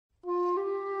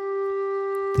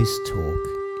This talk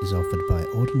is offered by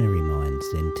Ordinary Mind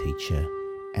Zen teacher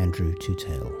Andrew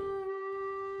Tutel.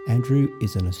 Andrew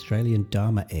is an Australian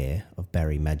Dharma heir of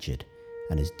Barry Magid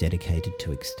and is dedicated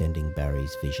to extending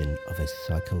Barry's vision of a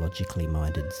psychologically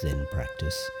minded Zen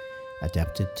practice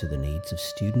adapted to the needs of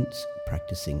students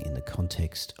practicing in the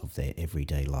context of their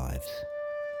everyday lives.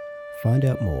 Find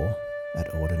out more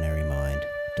at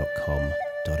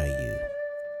ordinarymind.com.au.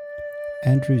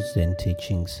 Andrew's Zen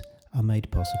teachings are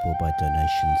made possible by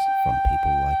donations from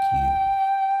people like you.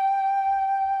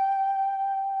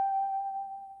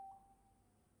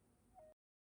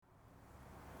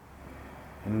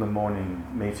 In the morning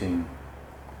meeting,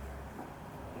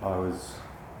 I was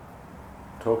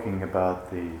talking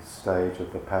about the stage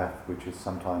of the path which is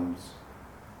sometimes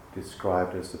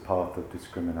described as the path of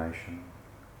discrimination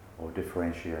or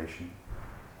differentiation.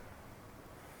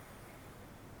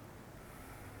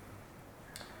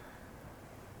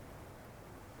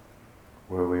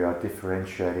 Where we are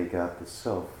differentiating out the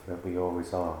self that we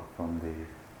always are from the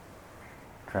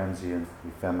transient,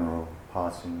 ephemeral,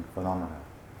 passing phenomena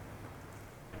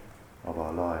of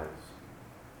our lives,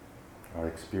 our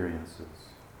experiences,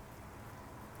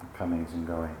 our comings and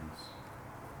goings.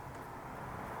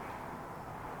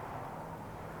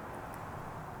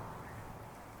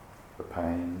 The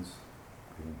pains,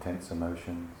 the intense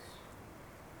emotions,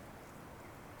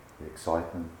 the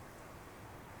excitement,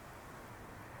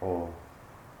 or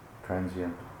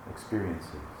transient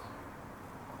experiences.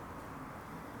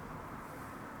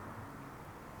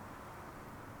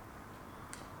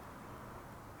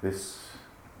 This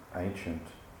ancient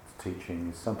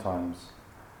teaching is sometimes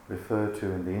referred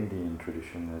to in the Indian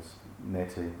tradition as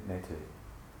neti neti,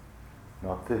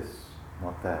 not this,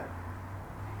 not that.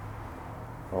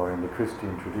 Or in the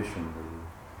Christian tradition,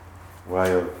 the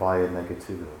way of via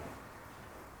negativa.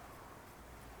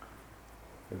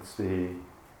 It's the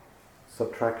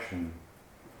subtraction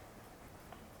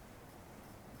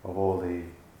of all the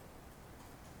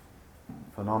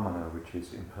phenomena which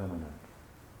is impermanent.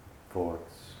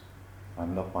 Thoughts,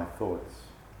 I'm not my thoughts.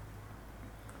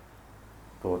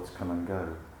 Thoughts come and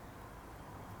go,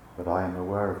 but I am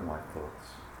aware of my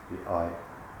thoughts. The I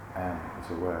am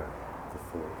is aware of the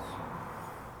thoughts.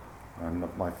 I'm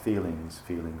not my feelings,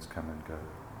 feelings come and go,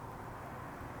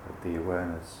 but the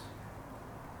awareness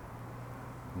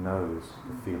knows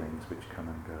the feelings which come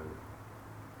and go.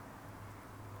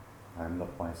 I am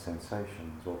not my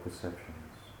sensations or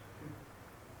perceptions.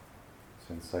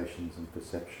 Sensations and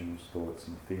perceptions, thoughts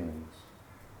and feelings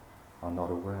are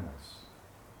not awareness.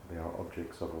 They are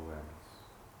objects of awareness.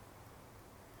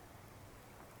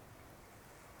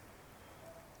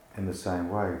 In the same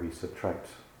way, we subtract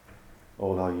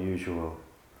all our usual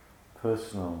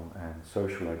personal and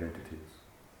social identities.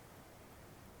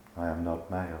 I am not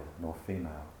male nor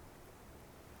female.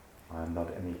 I am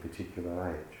not any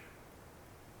particular age.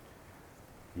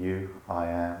 You, I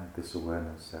am, this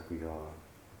awareness that we are,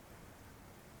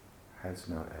 has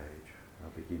no age, no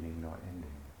beginning, no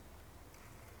ending.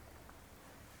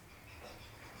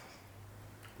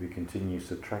 We continue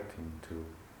subtracting till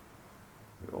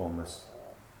we almost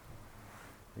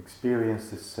experience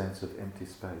this sense of empty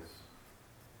space,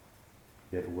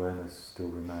 yet awareness still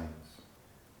remains.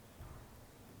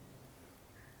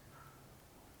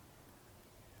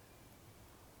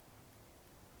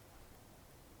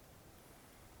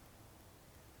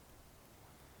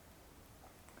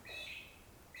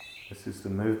 This is the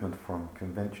movement from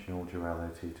conventional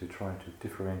duality to try to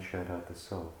differentiate out the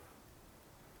self,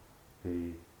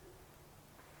 the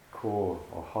core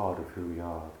or heart of who we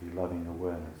are, the loving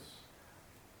awareness,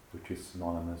 which is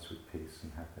synonymous with peace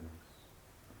and happiness,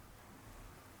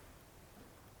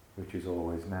 which is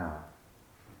always now,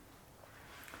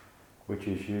 which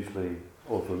is usually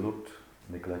overlooked,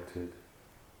 neglected,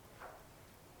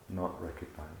 not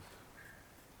recognized.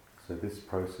 So this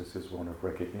process is one of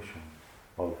recognition,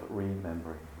 of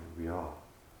remembering who we are.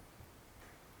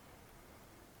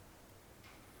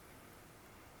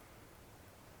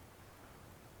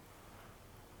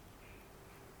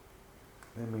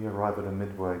 Then we arrive at a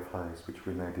midway place which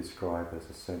we may describe as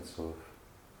a sense of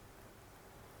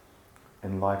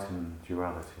enlightened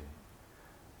duality.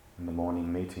 In the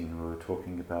morning meeting we were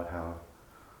talking about how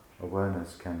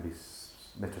awareness can be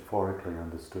metaphorically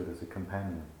understood as a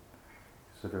companion.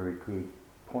 It's a very good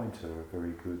pointer, a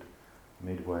very good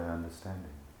midway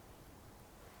understanding.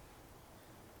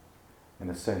 In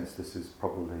a sense, this is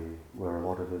probably where a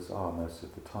lot of us are most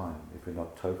of the time, if we're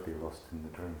not totally lost in the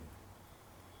dream.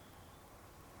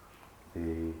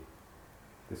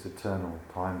 This eternal,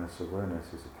 timeless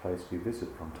awareness is a place we visit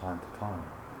from time to time.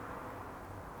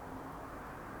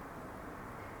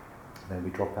 Then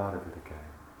we drop out of it again.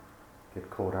 get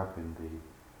caught up in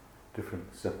the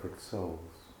different separate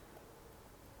selves.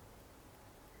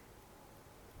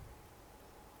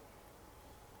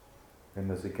 Then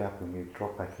there's a gap when we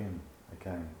drop back in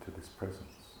again to this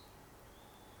presence,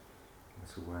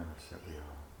 this awareness that we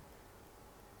are.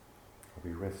 Or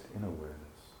we rest in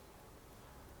awareness,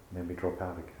 and then we drop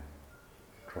out again,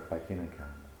 drop back in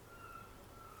again.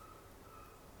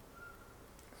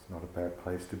 It's not a bad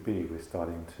place to be. We're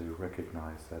starting to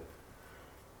recognize that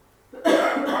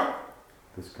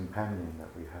this companion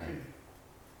that we have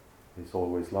is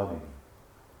always loving,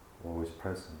 always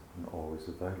present, and always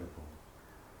available.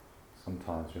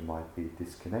 Sometimes we might be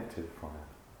disconnected from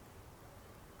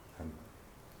it, and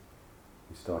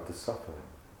we start to suffer,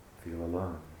 feel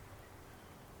alone,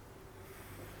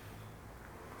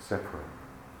 separate.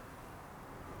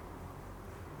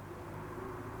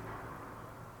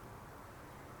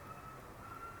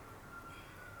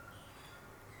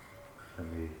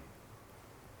 And we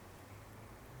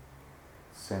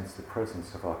sense the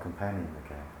presence of our companion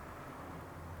again.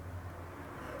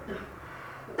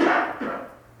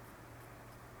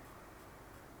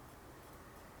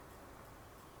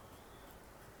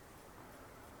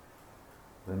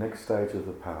 The next stage of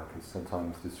the path is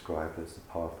sometimes described as the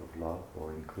path of love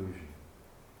or inclusion,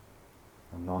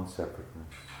 or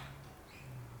non-separateness.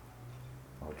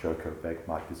 Or Joko Beck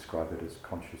might describe it as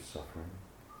conscious suffering.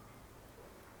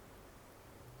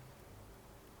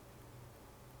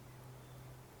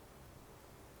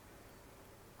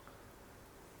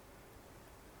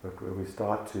 But where we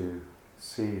start to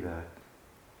see that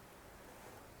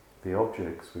the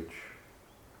objects which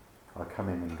are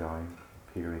coming and going,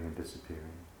 appearing and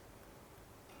disappearing,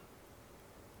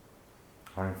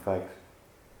 are in fact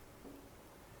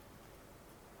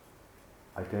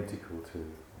identical to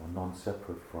or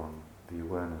non-separate from the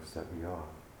awareness that we are.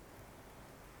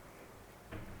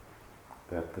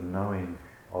 That the knowing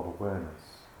of awareness,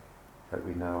 that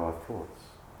we know our thoughts,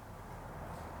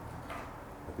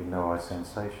 that we know our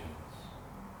sensations,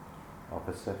 our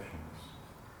perceptions,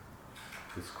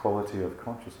 this quality of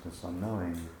consciousness, our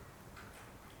knowing,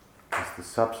 is the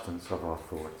substance of our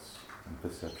thoughts and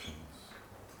perceptions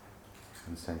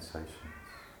and sensations.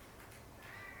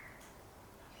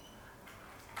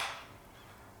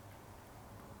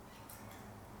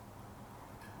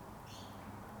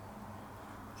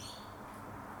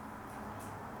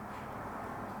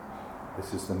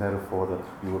 This is the metaphor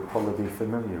that you would probably be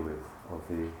familiar with, of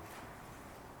the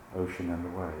ocean and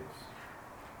the waves,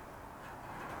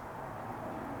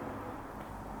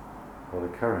 or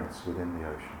the currents within the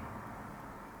ocean.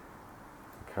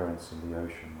 The currents in the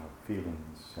ocean of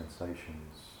feelings,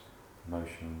 sensations,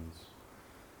 emotions.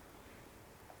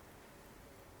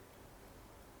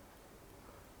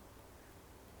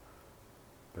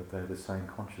 But they're the same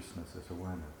consciousness as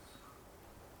awareness.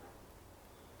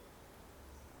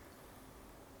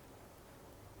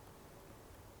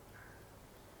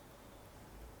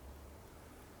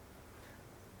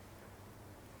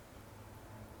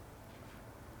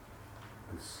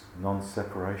 This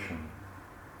non-separation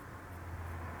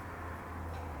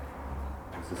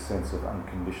is a sense of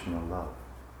unconditional love.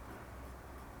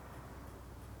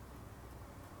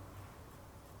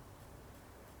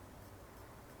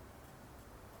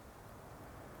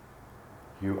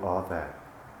 You are that.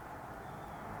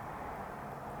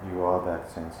 You are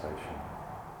that sensation.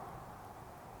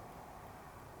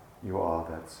 You are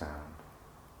that sound.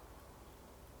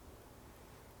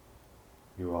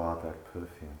 You are that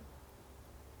perfume.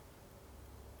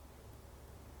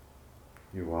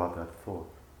 You are that thought.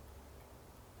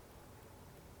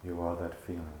 You are that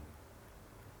feeling.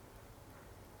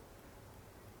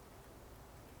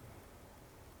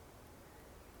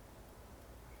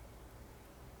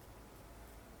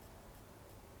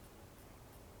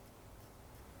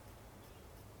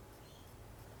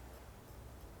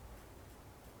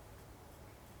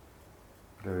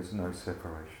 There is no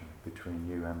separation between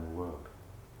you and the world.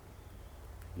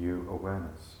 You,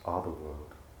 awareness, are the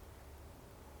world.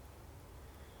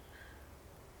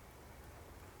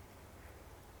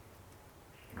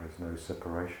 There is no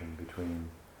separation between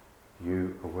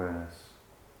you, awareness,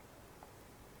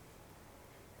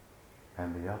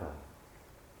 and the other.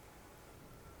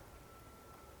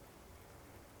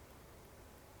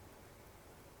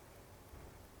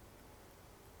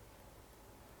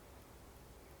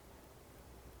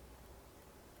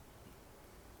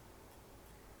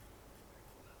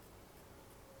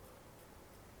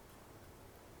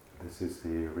 This is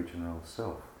the original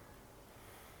self.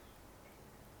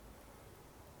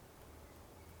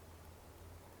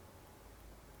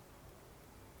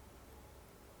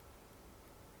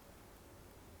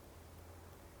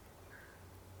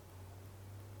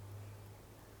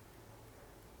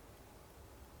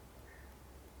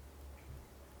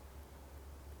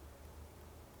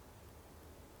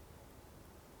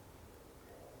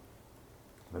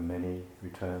 The many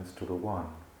returns to the one.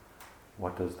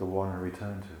 What does the one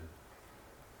return to?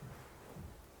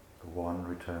 The one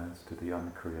returns to the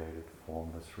uncreated,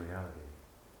 formless reality.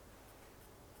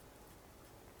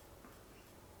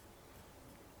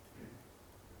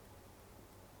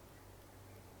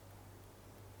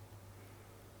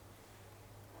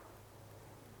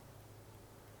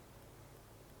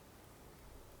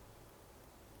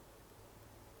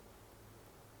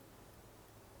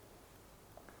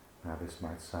 Now this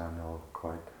might sound all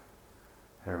quite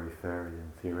hairy-fairy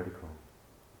and theoretical.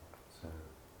 So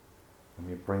when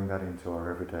we bring that into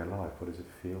our everyday life, what does it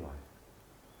feel like?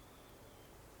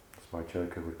 That's why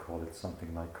Joker would call it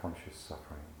something like conscious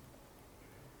suffering.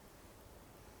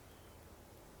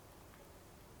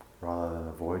 Rather than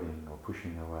avoiding or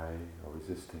pushing away or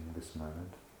resisting this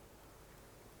moment,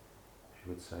 she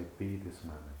would say, be this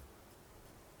moment.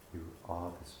 You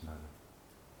are this moment.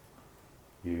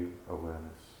 You,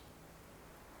 awareness,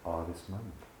 are this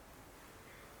moment.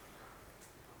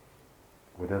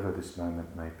 Whatever this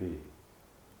moment may be.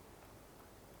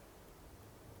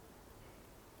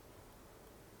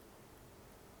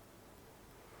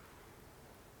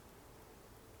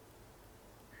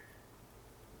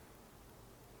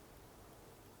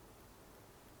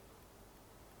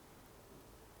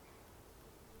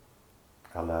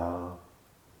 Allow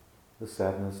the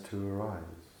sadness to arise.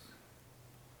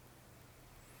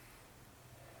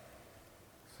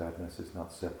 Sadness is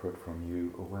not separate from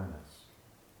you, awareness.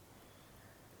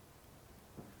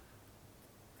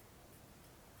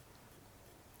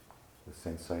 The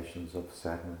sensations of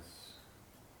sadness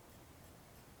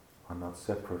are not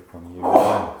separate from you,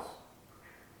 awareness.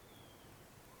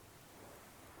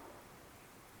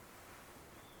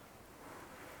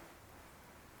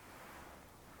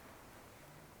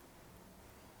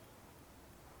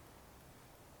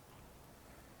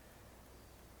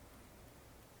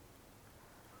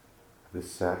 This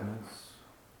sadness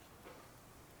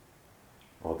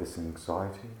or this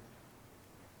anxiety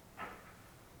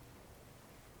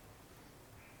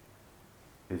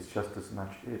is just as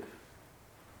much it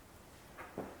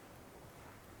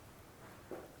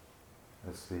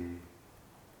as the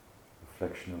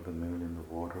reflection of the moon in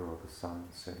the water or the sun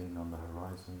setting on the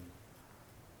horizon.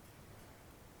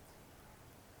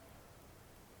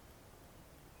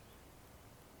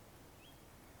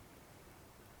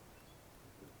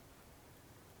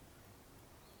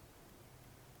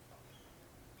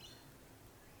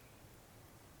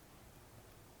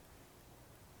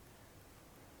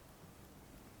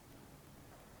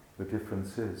 The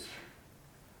difference is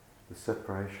the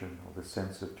separation or the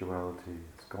sense of duality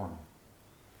is gone.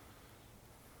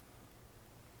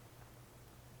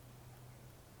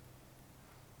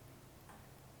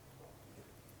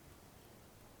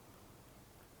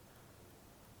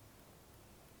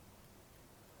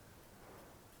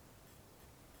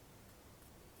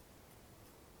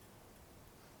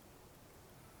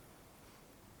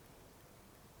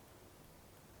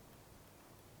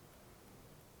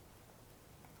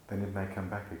 Then it may come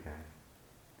back again.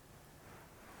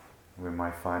 We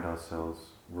might find ourselves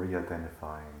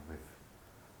re-identifying with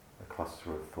a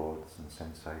cluster of thoughts and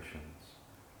sensations,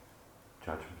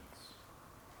 judgments.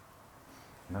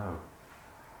 No,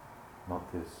 not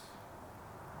this.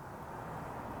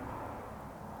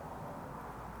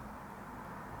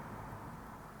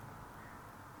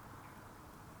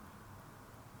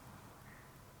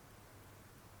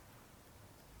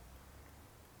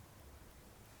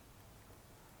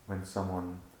 When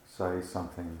someone says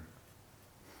something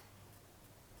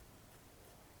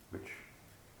which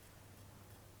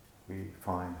we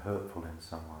find hurtful in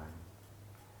some way,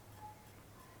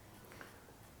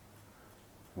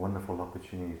 wonderful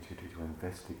opportunity to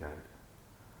investigate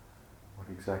what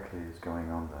exactly is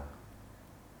going on there.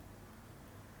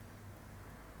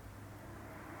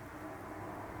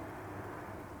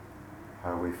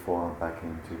 How we fall back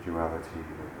into duality,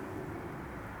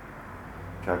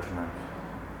 judgment.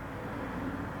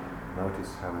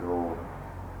 Notice how it all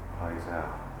plays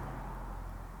out,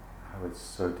 how it's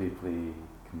so deeply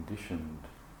conditioned,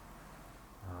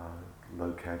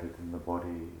 located in the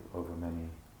body over many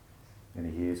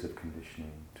years of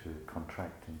conditioning to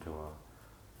contract into a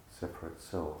separate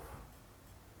self.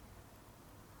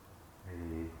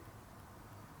 The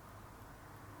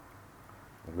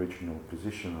original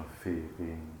position of fear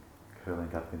being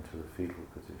curling up into a fetal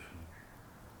position,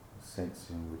 a sense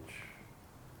in which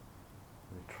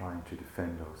we're trying to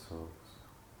defend ourselves.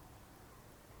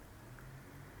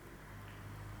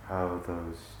 How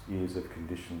those years of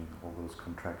conditioning, all those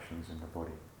contractions in the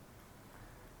body,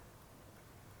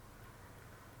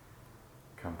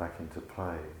 come back into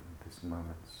play in these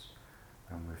moments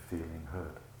when we're feeling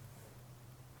hurt.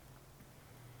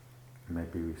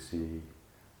 maybe we see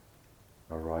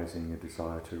arising a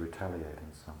desire to retaliate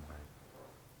in some way.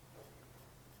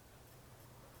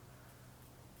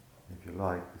 If you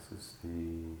like, this is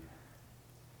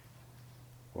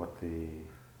what the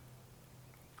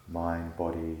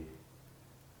mind-body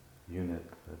unit,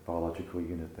 the biological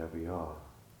unit that we are,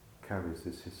 carries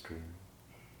this history.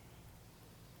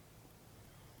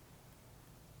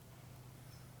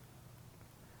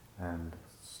 And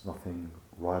there's nothing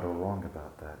right or wrong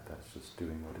about that, that's just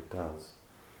doing what it does.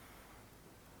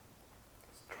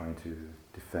 It's trying to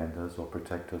defend us or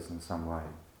protect us in some way.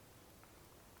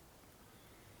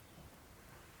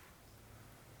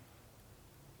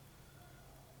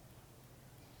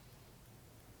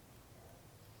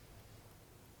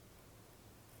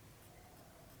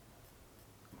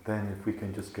 Then if we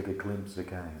can just get a glimpse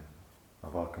again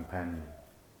of our companion,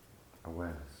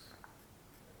 awareness.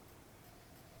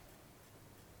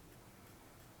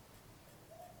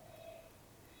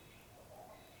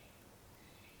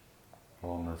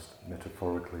 Almost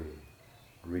metaphorically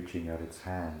reaching out its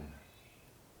hand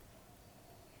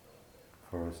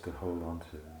for us to hold on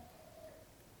to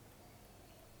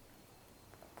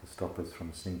stop us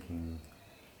from sinking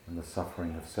in the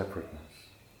suffering of separateness,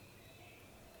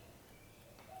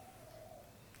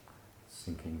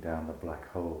 sinking down the black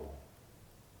hole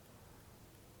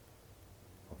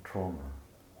of trauma.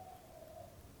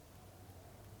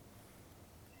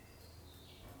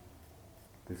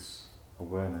 This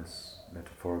awareness,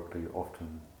 metaphorically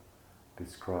often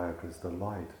described as the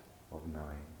light of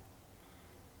knowing,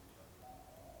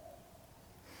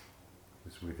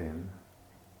 is within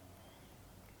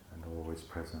and always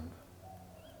present.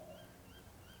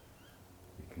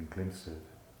 You can glimpse it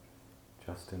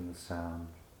just in the sound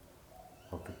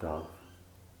of the dove.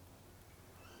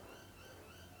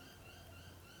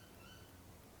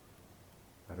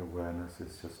 That awareness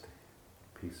is just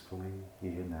peacefully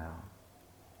here now.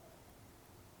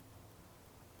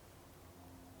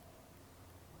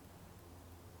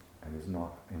 And is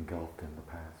not engulfed in the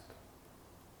past.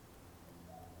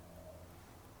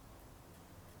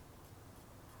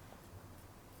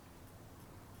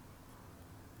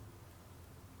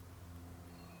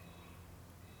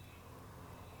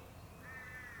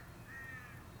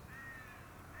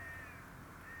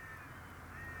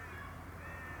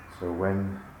 So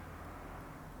when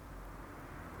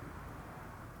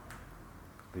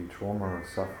the trauma of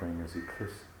suffering has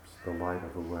eclipsed the light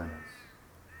of awareness,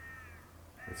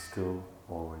 it's still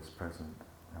always present,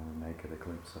 and we may get a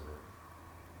glimpse of it.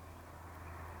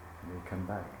 And we come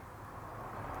back.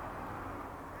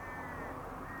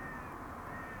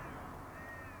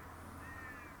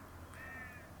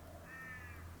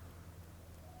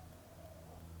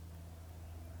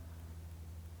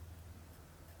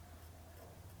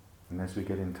 And as we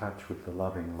get in touch with the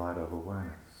loving light of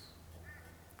awareness,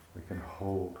 we can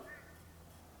hold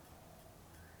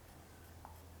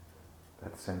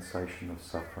that sensation of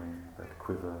suffering, that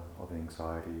quiver of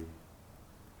anxiety,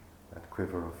 that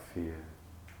quiver of fear,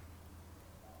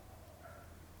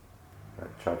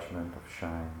 that judgment of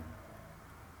shame.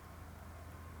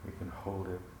 We can hold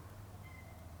it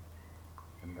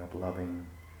in that loving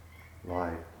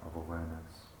light of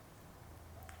awareness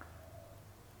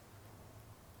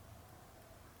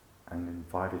and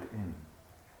invite it in.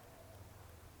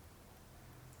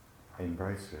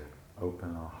 Embrace it,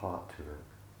 open our heart to it.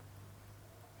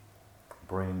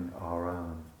 Bring our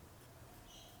own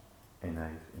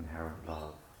innate, inherent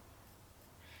love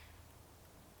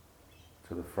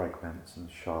to the fragments and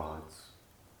shards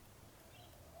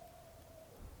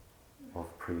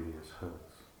of previous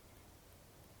hurts,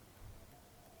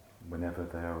 whenever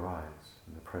they arise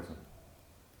in the present.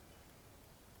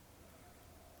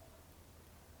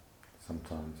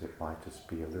 Sometimes it might just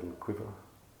be a little quiver,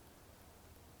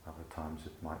 other times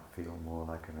it might feel more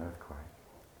like an earthquake.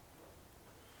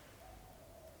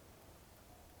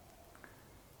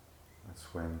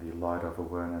 That's when the light of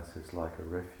awareness is like a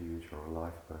refuge or a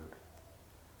lifeboat.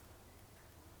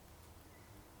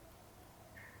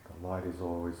 The light is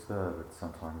always there, but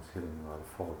sometimes hidden by the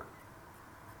fog.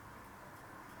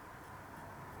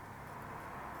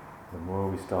 The more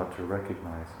we start to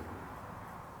recognize it,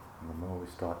 and the more we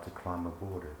start to climb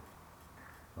aboard it,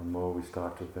 the more we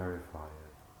start to verify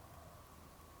it,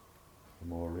 the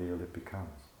more real it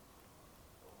becomes.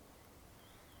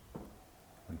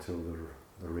 Until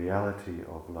the reality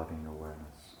of loving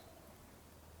awareness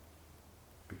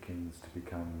begins to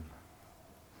become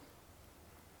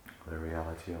the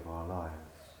reality of our lives.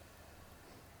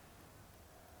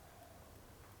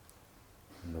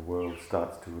 And the world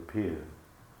starts to appear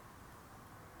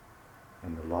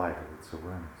in the light of its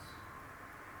awareness.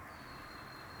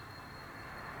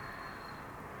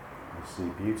 We see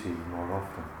beauty more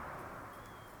often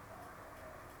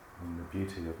in the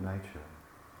beauty of nature,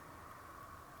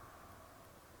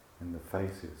 in the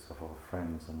faces of our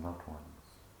friends and loved ones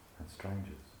and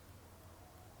strangers.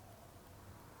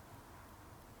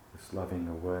 This loving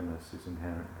awareness is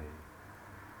inherently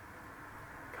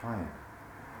kind,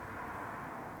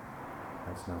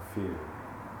 has no fear.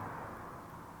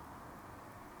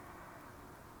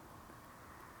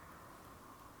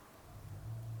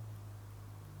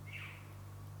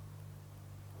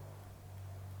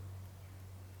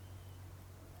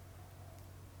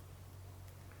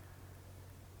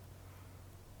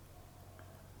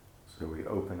 So we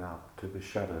open up to the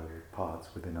shadow parts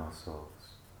within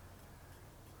ourselves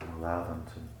and allow them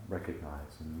to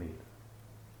recognize and meet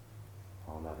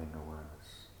our loving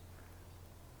awareness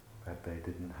that they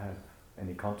didn't have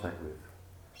any contact with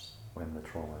when the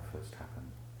trauma first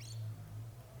happened.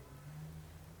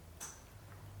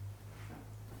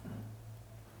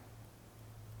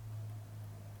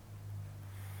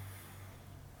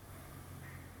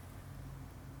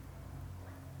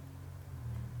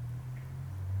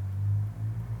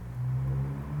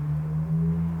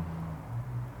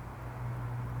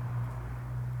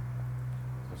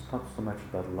 It's not so much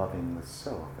about loving the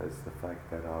self as the fact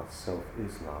that our self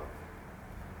is love.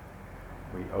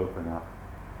 We open up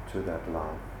to that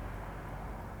love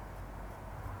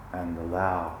and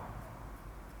allow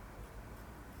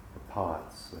the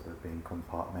parts that have been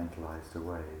compartmentalized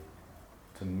away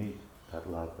to meet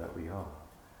that love that we are.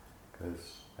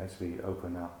 Because as we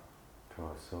open up to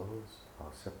ourselves,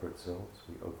 our separate selves,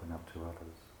 we open up to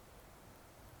others.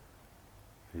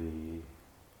 The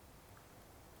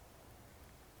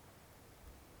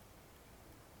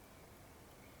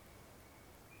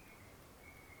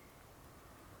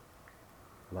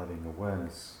loving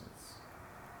awareness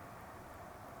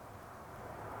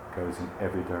goes in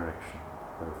every direction,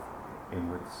 both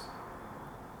inwards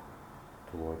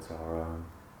towards our own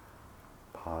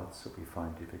parts that we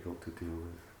find difficult to deal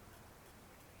with,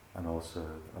 and also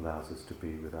allows us to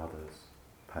be with others,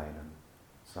 pain and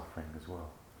suffering as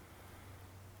well.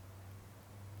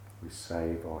 We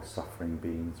save our suffering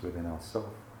beings within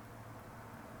ourselves,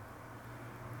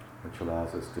 which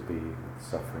allows us to be with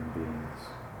suffering beings.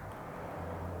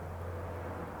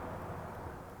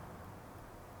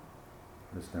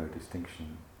 There's no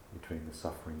distinction between the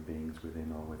suffering beings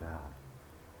within or without.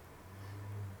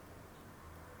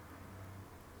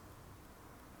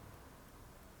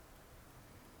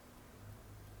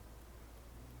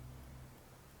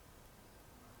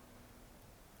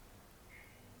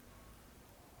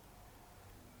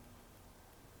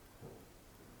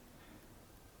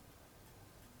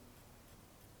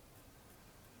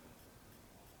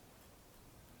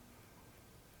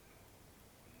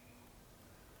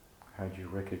 How do you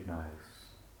recognize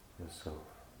yourself?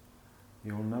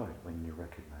 You'll know it when you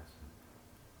recognize it.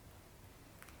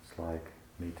 It's like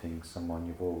meeting someone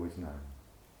you've always known.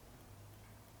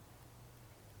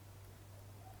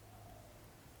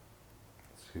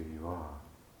 It's who you are.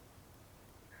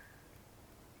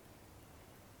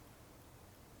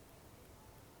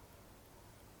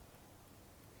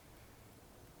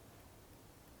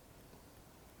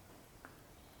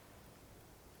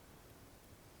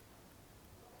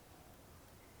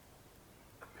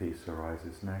 Peace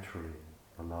arises naturally,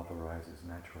 the love arises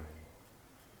naturally.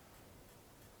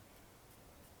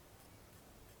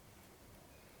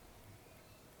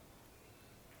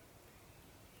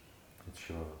 It's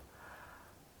your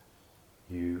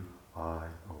you, I,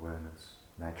 awareness,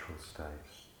 natural state,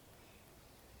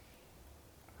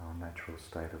 our natural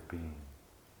state of being.